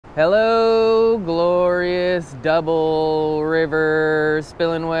Hello, glorious double river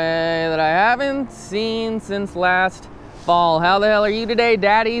spillway that I haven't seen since last fall. How the hell are you today?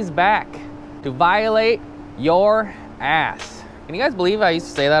 Daddy's back to violate your ass. Can you guys believe I used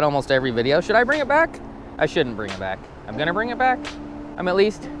to say that almost every video? Should I bring it back? I shouldn't bring it back. I'm gonna bring it back. I'm at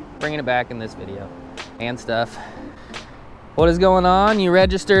least bringing it back in this video and stuff. What is going on, you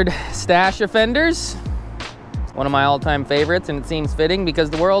registered stash offenders? One of my all-time favorites, and it seems fitting because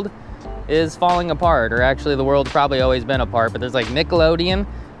the world is falling apart, or actually the world's probably always been apart, but there's like Nickelodeon,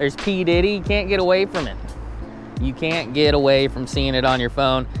 there's P. Diddy, you can't get away from it. You can't get away from seeing it on your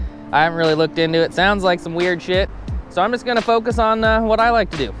phone. I haven't really looked into it. Sounds like some weird shit, so I'm just gonna focus on what I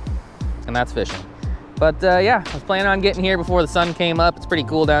like to do, and that's fishing. But yeah, I was planning on getting here before the sun came up. It's pretty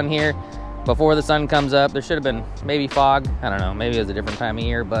cool down here before the sun comes up. There should have been maybe fog, I don't know, maybe it was a different time of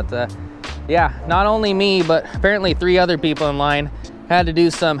year, but yeah, not only me, but apparently 3 other people in line had to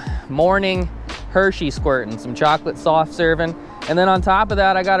do some morning Hershey squirting, some chocolate soft serving. And then on top of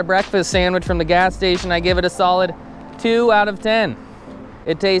that, I got a breakfast sandwich from the gas station. I give it a solid 2 out of 10.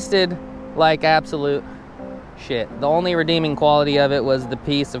 It tasted like absolute shit. The only redeeming quality of it was the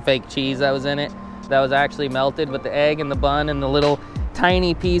piece of fake cheese that was in it. That was actually melted, but the egg and the bun and the little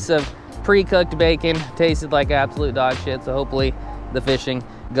tiny piece of pre-cooked bacon tasted like absolute dog shit. So hopefully the fishing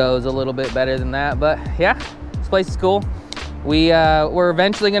goes a little bit better than that. But yeah, this place is cool. We're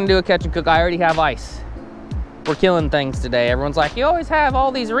eventually gonna do a catch and cook. I already have ice. We're killing things today. Everyone's like, you always have all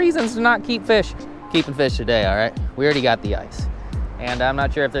these reasons to not keep fish. Keeping fish today, all right? We already got the ice. And I'm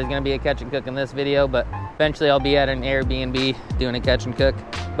not sure if there's gonna be a catch and cook in this video, but eventually I'll be at an Airbnb doing a catch and cook.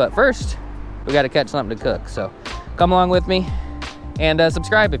 But first, we gotta catch something to cook. So come along with me and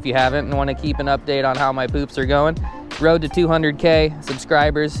subscribe if you haven't and wanna keep an update on how my poops are going. Road to 200K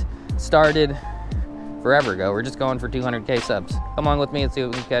subscribers started forever ago. We're just going for 200K subs. Come along with me and see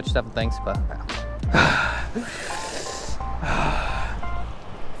what we can catch. Stuff and things. But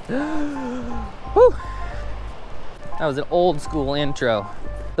whew. That was an old school intro.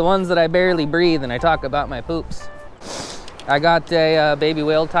 The ones that I barely breathe and I talk about my poops. I got a baby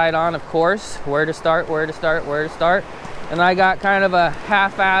whale tied on, of course. Where to start, where to start, where to start. And I got kind of a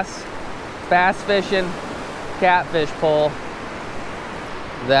half-ass bass fishing catfish pole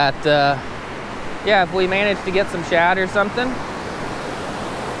that yeah, if we manage to get some shad or something,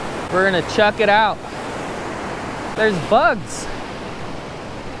 we're gonna chuck it out. There's bugs.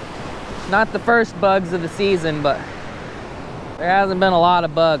 Not the first bugs of the season, but there hasn't been a lot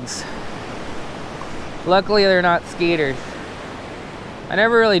of bugs. Luckily they're not skeeters. I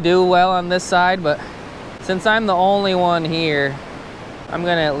never really do well on this side, but since I'm the only one here, I'm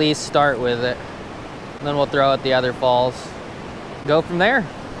gonna at least start with it. And then we'll throw at the other falls. Go from there.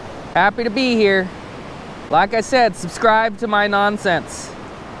 Happy to be here. Like I said, subscribe to my nonsense.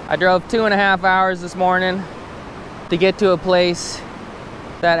 I drove 2.5 hours this morning to get to a place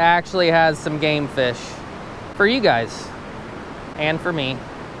that actually has some game fish. For you guys. And for me.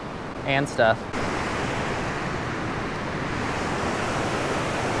 And stuff.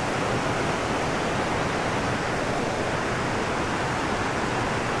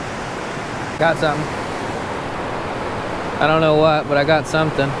 Got something. I don't know what, but I got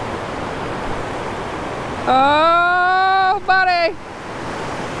something. Oh, buddy!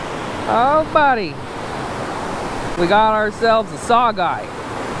 Oh, buddy. We got ourselves a saw guy.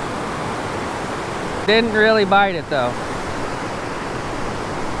 Didn't really bite it, though.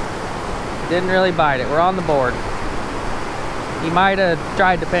 Didn't really bite it. We're on the board. He might have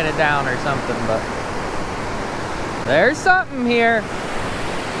tried to pin it down or something, but there's something here.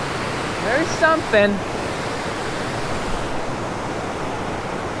 There's something.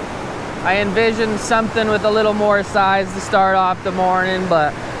 I envisioned something with a little more size to start off the morning,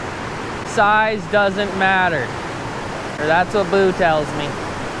 but size doesn't matter. Or that's what Boo tells me.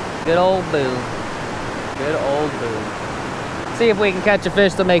 Good old Boo. Good old Boo. See if we can catch a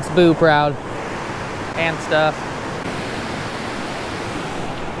fish that makes Boo proud. And stuff.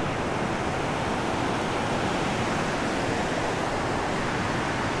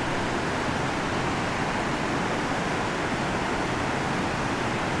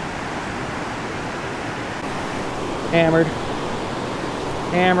 Hammered.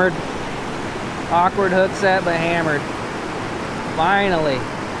 Hammered. Awkward hook set, but hammered. Finally.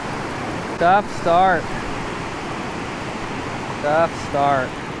 Tough start. Tough start.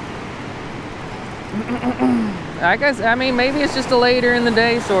 I guess, I mean, maybe it's just a later in the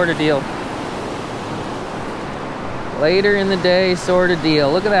day sort of deal. Later in the day sort of deal.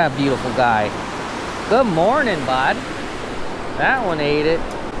 Look at that beautiful guy. Good morning, bud. That one ate it.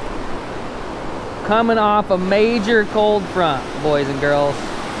 Coming off a major cold front, boys and girls.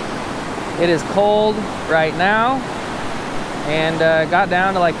 It is cold right now, and got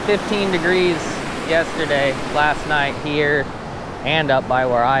down to like 15 degrees yesterday, last night here, and up by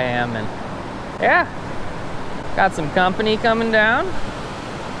where I am. And yeah, got some company coming down.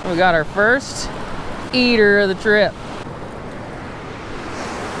 We got our first eater of the trip.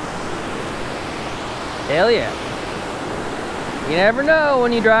 Hell yeah. You never know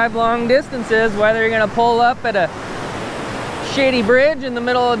when you drive long distances whether you're gonna pull up at a shitty bridge in the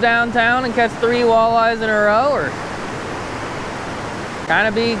middle of downtown and catch 3 walleyes in a row, or kind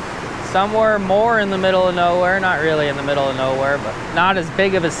of be somewhere more in the middle of nowhere. Not really in the middle of nowhere, but not as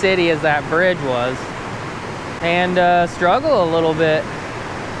big of a city as that bridge was, and struggle a little bit.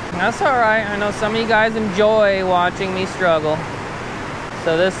 That's all right. I know some of you guys enjoy watching me struggle,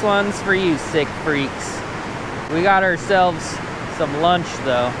 so this one's for you sick freaks. We got ourselves some lunch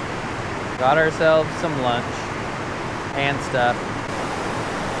though. Got ourselves some lunch and stuff.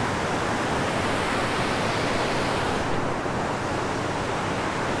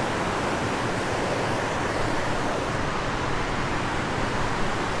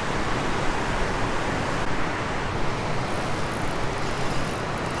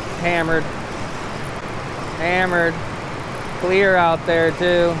 Hammered. Hammered. Clear out there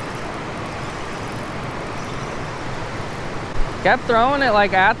too. Kept throwing it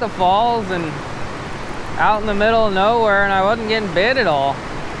like at the falls and out in the middle of nowhere, and I wasn't getting bit at all.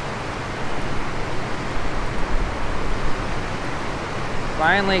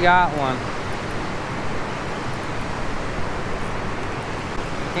 Finally got one.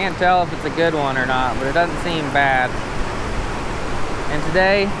 Can't tell if it's a good one or not, but it doesn't seem bad. And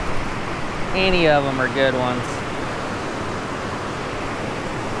today, any of them are good ones.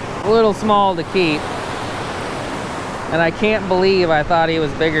 A little small to keep. And I can't believe I thought he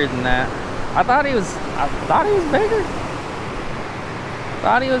was bigger than that. I thought he was bigger.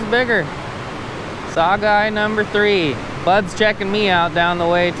 Thought he was bigger. Saw guy number 3. Bud's checking me out down the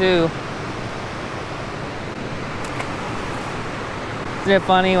way too. Isn't it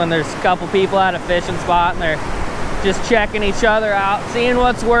funny when there's a couple people at a fishing spot and they're just checking each other out, seeing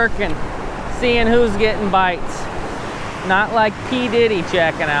what's working, seeing who's getting bites. Not like P. Diddy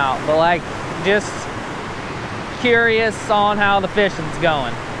checking out, but like just curious on how the fishing's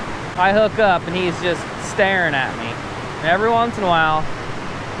going. I hook up and he's just staring at me. And every once in a while,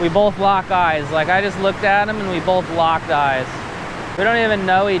 we both lock eyes. Like I just looked at him and we both locked eyes. We don't even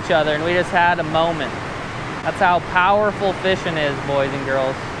know each other and we just had a moment. That's how powerful fishing is, boys and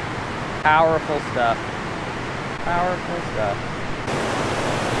girls. Powerful stuff. Powerful stuff.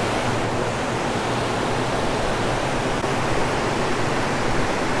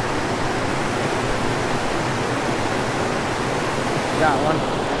 Got one.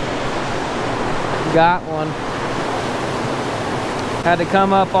 Got one. Had to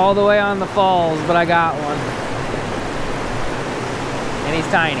come up all the way on the falls, but I got one. And he's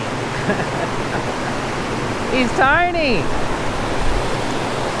tiny. He's tiny.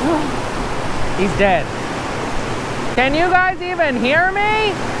 He's dead. Can you guys even hear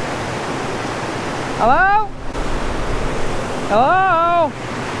me? Hello? Hello?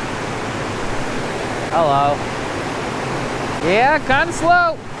 Hello? Yeah, kind of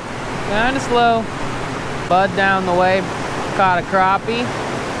slow. Kind of slow. Bud down the way caught a crappie.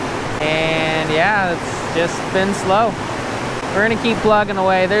 And yeah, it's just been slow. We're gonna keep plugging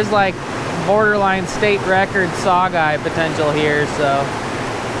away. There's like borderline state record saw-guy potential here, so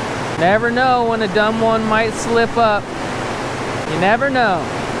never know when a dumb one might slip up. You never know.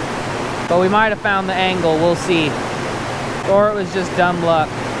 But we might have found the angle, we'll see. Or it was just dumb luck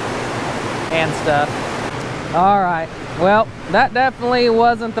and stuff. All right, well, that definitely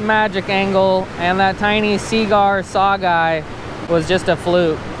wasn't the magic angle, and that tiny cigar saw guy was just a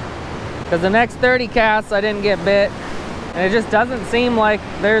fluke. Because the next 30 casts I didn't get bit, and it just doesn't seem like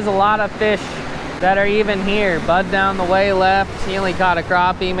there's a lot of fish that are even here. Bud down the way left, he only caught a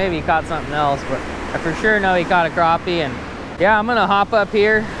crappie. Maybe he caught something else, but I for sure know he caught a crappie. And yeah, I'm gonna hop up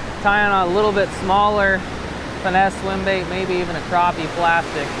here, tie on a little bit smaller finesse swim bait, maybe even a crappie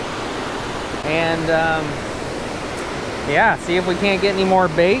plastic, and yeah, see if we can't get any more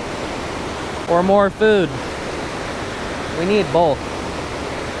bait or more food. We need both.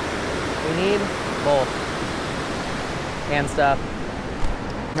 We need both and stuff.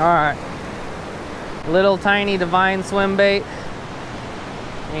 All right, little tiny divine swim bait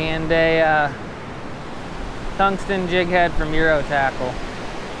and a tungsten jig head from Euro Tackle.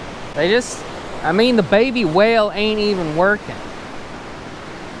 They just, I mean, the baby whale ain't even working.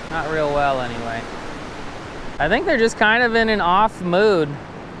 Not real well anyway. I think they're just kind of in an off mood.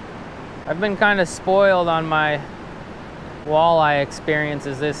 I've been kind of spoiled on my walleye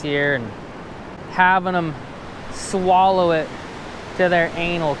experiences this year, and having them swallow it to their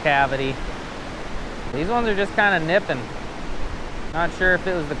anal cavity. These ones are just kind of nipping. Not sure if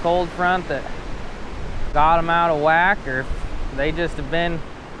it was the cold front that got them out of whack, or if they just have been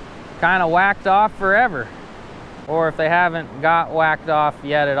kind of whacked off forever, or if they haven't got whacked off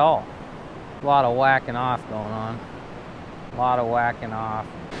yet at all. A lot of whacking off going on. A lot of whacking off.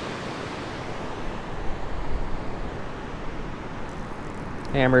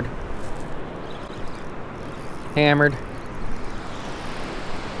 Hammered. Hammered.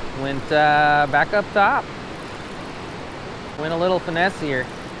 Went back up top. Went a little finesse here.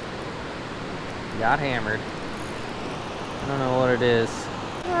 Got hammered. I don't know what it is.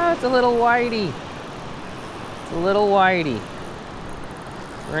 Oh, it's a little whitey. It's a little whitey.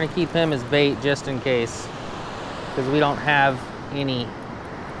 We're gonna keep him as bait just in case, because we don't have any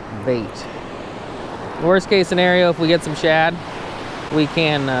bait. Worst case scenario, if we get some shad, we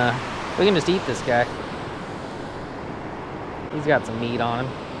can just eat this guy. He's got some meat on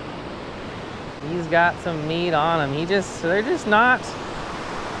him. He's got some meat on him. They're just not,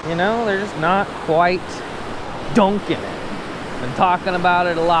 you know, they're just not quite dunking it. Been talking about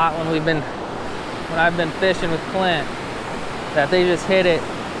it a lot when I've been fishing with Clint, that they just hit it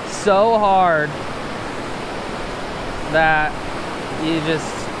so hard that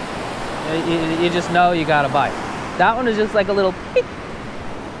you just know you got a bite. That one is just like a little peek,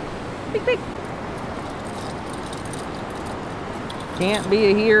 peek, peek. Can't be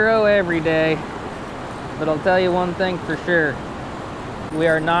a hero every day, but I'll tell you one thing for sure. We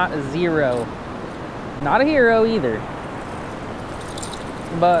are not a zero. Not a hero either.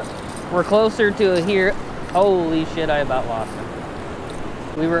 But we're closer to a hero. Holy shit, I about lost him.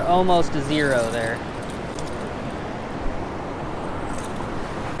 We were almost a zero there.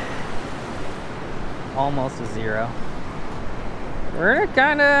 Almost a zero. We're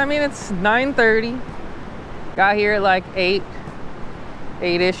kinda, I mean, it's 9:30. Got here at like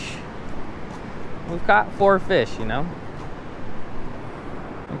 8-ish. We've caught 4 fish, you know.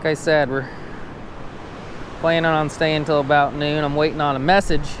 Like I said, we're planning on staying till about noon. I'm waiting on a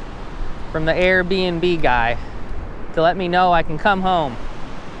message from the Airbnb guy to let me know I can come home.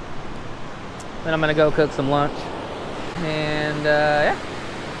 Then I'm gonna go cook some lunch. And yeah,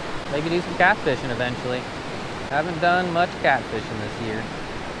 maybe do some catfishing eventually. Haven't done much catfishing this year.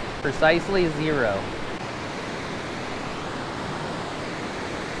 Precisely 0.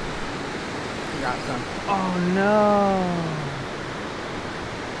 Got some. Oh no.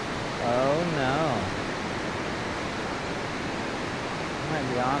 Oh no. Might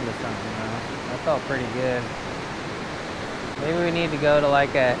be on to something though. That felt pretty good. Maybe we need to go to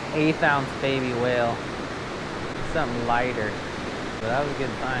like a 1/8 ounce baby whale. Something lighter. But that was a good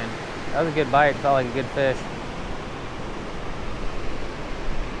find. That was a good bite. Felt like a good fish.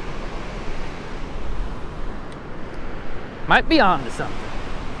 Might be on to something.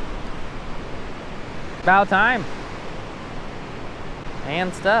 About time.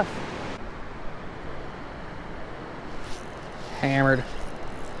 And stuff. Hammered.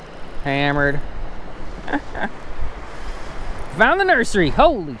 Hammered. Found the nursery.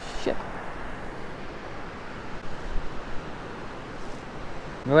 Holy shit.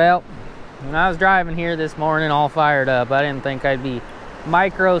 Well, when I was driving here this morning all fired up, I didn't think I'd be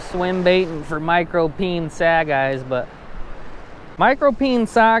micro swim baiting for micro peen sageyes, but micro peen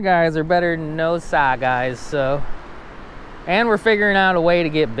sageyes are better than no sageyes, so. And we're figuring out a way to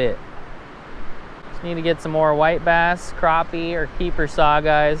get bit. Just need to get some more white bass, crappie, or keeper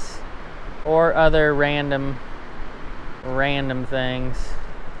sageyes, or other random things.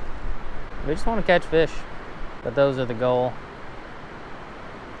 We just want to catch fish, but those are the goal.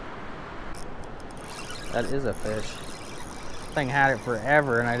 That is a fish. This thing had it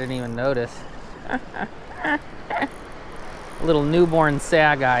forever and I didn't even notice. Little newborn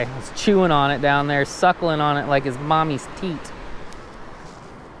sageye was chewing on it down there, suckling on it like his mommy's teat.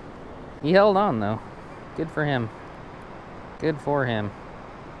 He held on though. Good for him. Good for him.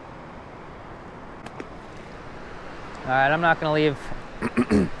 Alright, I'm not gonna leave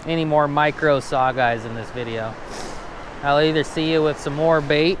any more micro sageyes in this video. I'll either see you with some more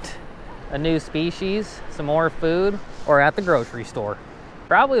bait, a new species, some more food, or at the grocery store.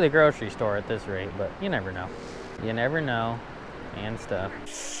 Probably the grocery store at this rate, but you never know. You never know. And stuff.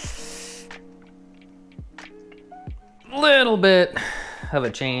 Little bit of a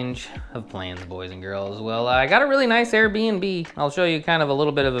change of plans, boys and girls. Well, I got a really nice Airbnb. I'll show you kind of a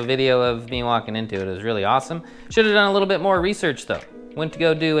little bit of a video of me walking into it. It was really awesome. Should have done a little bit more research though. Went to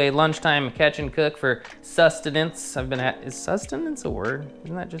go do a lunchtime catch and cook for sustenance. Is sustenance a word?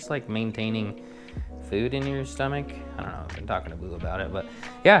 Isn't that just like maintaining food in your stomach. I don't know, I've been talking to Boo about it, but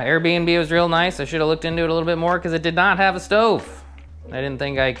yeah, Airbnb was real nice. I should have looked into it a little bit more because it did not have a stove. I didn't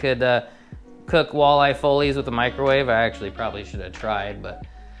think I could cook walleye follies with a microwave. I actually probably should have tried, but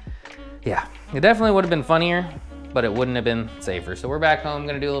yeah, it definitely would have been funnier, but it wouldn't have been safer. So we're back home,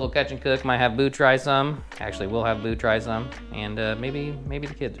 gonna do a little catch and cook. Might have Boo try some. Actually, we'll have Boo try some, and maybe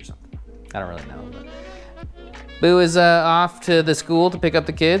the kids or something. I don't really know, but Boo is off to the school to pick up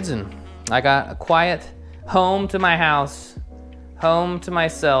the kids, and I got a quiet home to my house, home to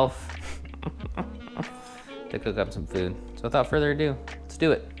myself to cook up some food. So without further ado, let's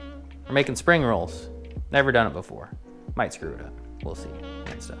do it. We're making spring rolls. Never done it before. Might screw it up. We'll see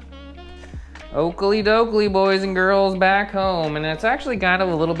and stuff. Oakley dokley, boys and girls, back home. And it's actually kind of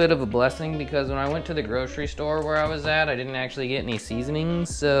a little bit of a blessing because when I went to the grocery store where I was at, I didn't actually get any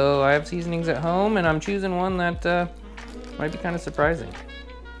seasonings. So I have seasonings at home, and I'm choosing one that might be kind of surprising.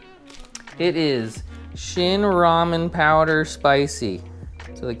 It is Shin Ramen Powder Spicy.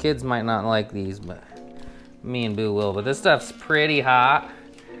 So the kids might not like these, but me and Boo will. But this stuff's pretty hot.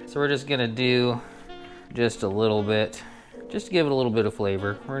 So we're just gonna do just a little bit, just to give it a little bit of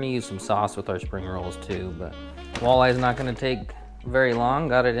flavor. We're gonna use some sauce with our spring rolls too, but walleye's not gonna take very long.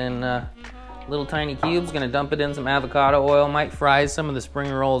 Got it in little tiny cubes. Gonna dump it in some avocado oil. Might fry some of the spring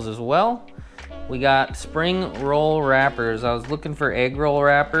rolls as well. We got spring roll wrappers. I was looking for egg roll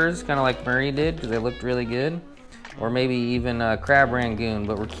wrappers, kind of like Murray did, because they looked really good. Or maybe even crab rangoon,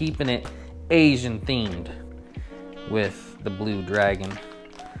 but we're keeping it Asian themed with the blue dragon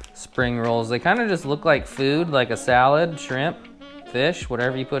spring rolls. They kind of just look like food, like a salad, shrimp, fish,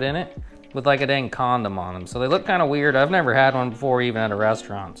 whatever you put in it, with like a dang condom on them. So they look kind of weird. I've never had one before, even at a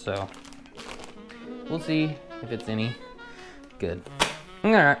restaurant, so we'll see if it's any good.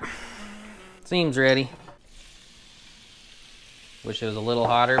 All right, seems ready. Wish it was a little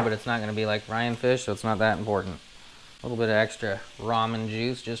hotter, but it's not gonna be like Ryan fish, so it's not that important. A little bit of extra ramen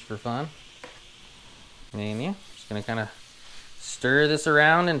juice just for fun. And yeah, just gonna kind of stir this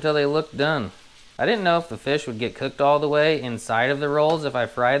around until they look done. I didn't know if the fish would get cooked all the way inside of the rolls if I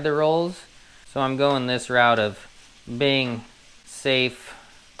fried the rolls. So I'm going this route of being safe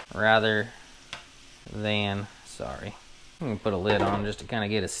rather than sorry. I'm gonna put a lid on just to kind of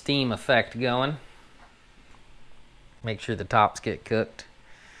get a steam effect going. Make sure the tops get cooked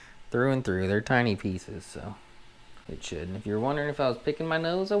through and through. They're tiny pieces, so it should. And if you're wondering if I was picking my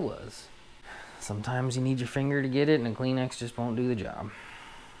nose, I was. Sometimes you need your finger to get it, and a Kleenex just won't do the job.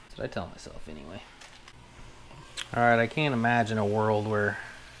 That's what I tell myself anyway. All right, I can't imagine a world where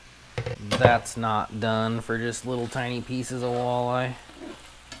that's not done for just little tiny pieces of walleye.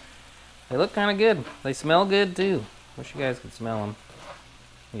 They look kind of good. They smell good too. Wish you guys could smell them.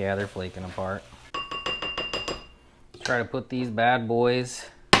 Yeah, they're flaking apart. Let's try to put these bad boys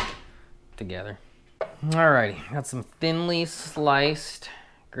together. Alrighty, got some thinly sliced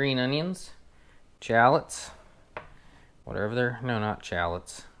green onions, shallots, whatever they're, no, not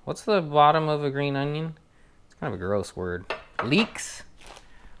shallots. What's the bottom of a green onion? It's kind of a gross word. Leeks?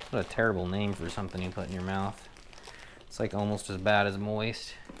 What a terrible name for something you put in your mouth. It's like almost as bad as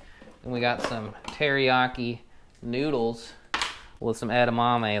moist. Then we got some teriyaki noodles with some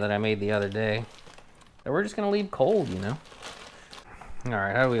edamame that I made the other day that we're just gonna leave cold, you know. All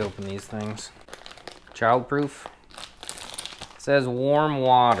right, how do we open these things? Childproof. It says warm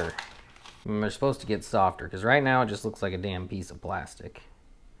water. And they're supposed to get softer because right now it just looks like a damn piece of plastic.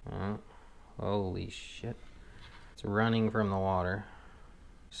 Holy shit. It's running from the water.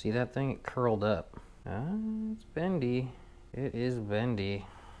 See that thing? It curled up. It's bendy. It is bendy.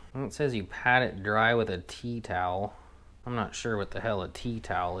 And it says you pat it dry with a tea towel. I'm not sure what the hell a tea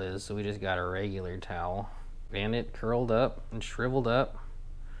towel is, so we just got a regular towel. And it curled up and shriveled up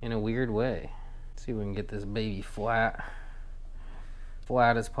in a weird way. Let's see if we can get this baby flat.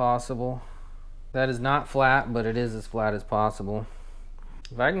 Flat as possible. That is not flat, but it is as flat as possible.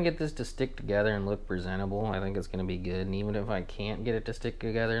 If I can get this to stick together and look presentable, I think it's gonna be good. And even if I can't get it to stick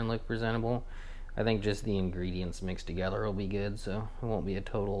together and look presentable, I think just the ingredients mixed together will be good, so it won't be a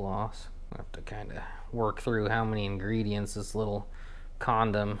total loss. I'll have to kind of work through how many ingredients this little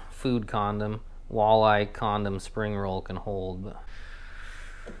condom, food condom, walleye condom spring roll can hold. But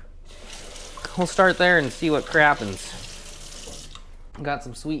we'll start there and see what crappens. Got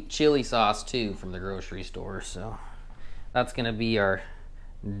some sweet chili sauce too from the grocery store, so that's gonna be our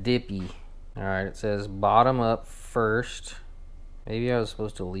dippy. All right, it says bottom up first. Maybe I was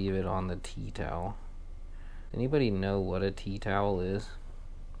supposed to leave it on the tea towel. Anybody know what a tea towel is?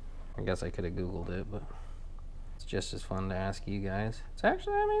 I guess I could have Googled it, but it's just as fun to ask you guys. It's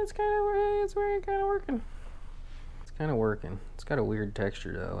actually, I mean, it's kind of working. It's kind of working. It's got a weird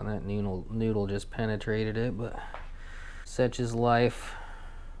texture though, and that noodle just penetrated it, but such is life.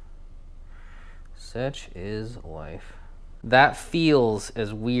 Such is life. That feels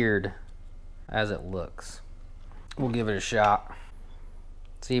as weird as it looks. We'll give it a shot.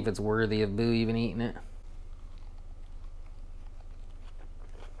 See if it's worthy of Boo even eating it.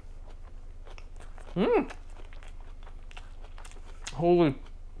 Mmm. Holy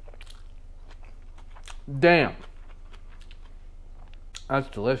damn. That's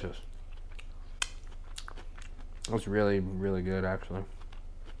delicious. That's really, really good actually.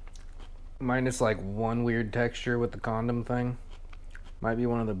 Minus like one weird texture with the condom thing. Might be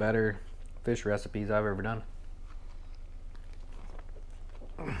one of the better fish recipes I've ever done.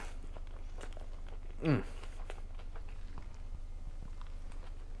 Mm.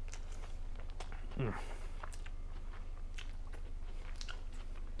 Mm.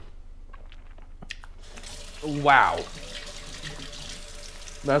 Wow.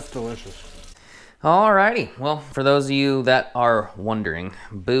 That's delicious. Alrighty, well, for those of you that are wondering,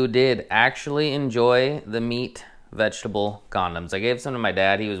 Boo did actually enjoy the meat vegetable condoms. I gave some to my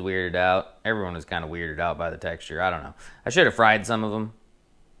dad. He was weirded out. Everyone was kind of weirded out by the texture. I don't know. I should have fried some of them,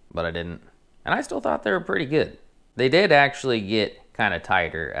 but I didn't. And I still thought they were pretty good. They did actually get kind of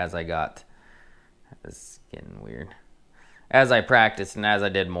tighter as I got, it's getting weird, as I practiced and as I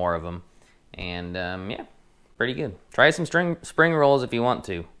did more of them. And yeah, pretty good. Try some spring rolls if you want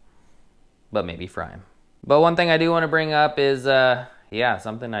to, but maybe fry them. But one thing I do want to bring up is, yeah,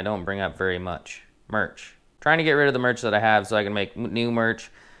 something I don't bring up very much, merch. Trying to get rid of the merch that I have so I can make new merch.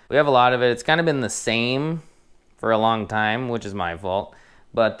 We have a lot of it. It's kind of been the same for a long time, which is my fault.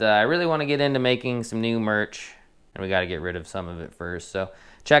 But I really want to get into making some new merch, and we got to get rid of some of it first. So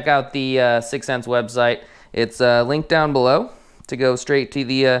check out the 6 Cents website. It's linked down below to go straight to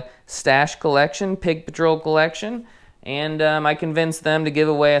the stash collection, Pig Patrol collection. And I convinced them to give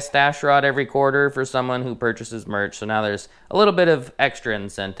away a stash rod every quarter for someone who purchases merch. So now there's a little bit of extra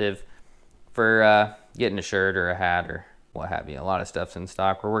incentive for getting a shirt or a hat or what have you. A lot of stuff's in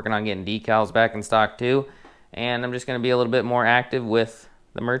stock. We're working on getting decals back in stock too. And I'm just going to be a little bit more active with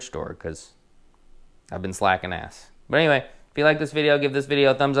the merch store because I've been slacking ass. But anyway, if you like this video, give this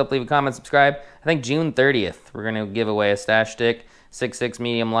video a thumbs up, leave a comment, subscribe. I think June 30th, we're going to give away a stash stick, 6.6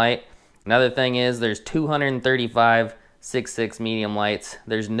 medium light. Another thing is there's 235 6.6 medium lights.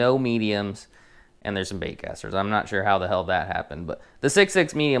 There's no mediums, and there's some bait casters. I'm not sure how the hell that happened, but the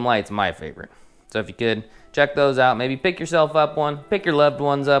 6.6 medium light's my favorite. So if you could, check those out. Maybe pick yourself up one, pick your loved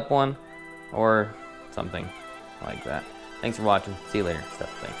ones up one, or something like that. Thanks for watching. See you later.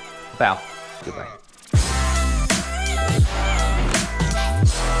 Stuff. Thanks. Pal. Goodbye.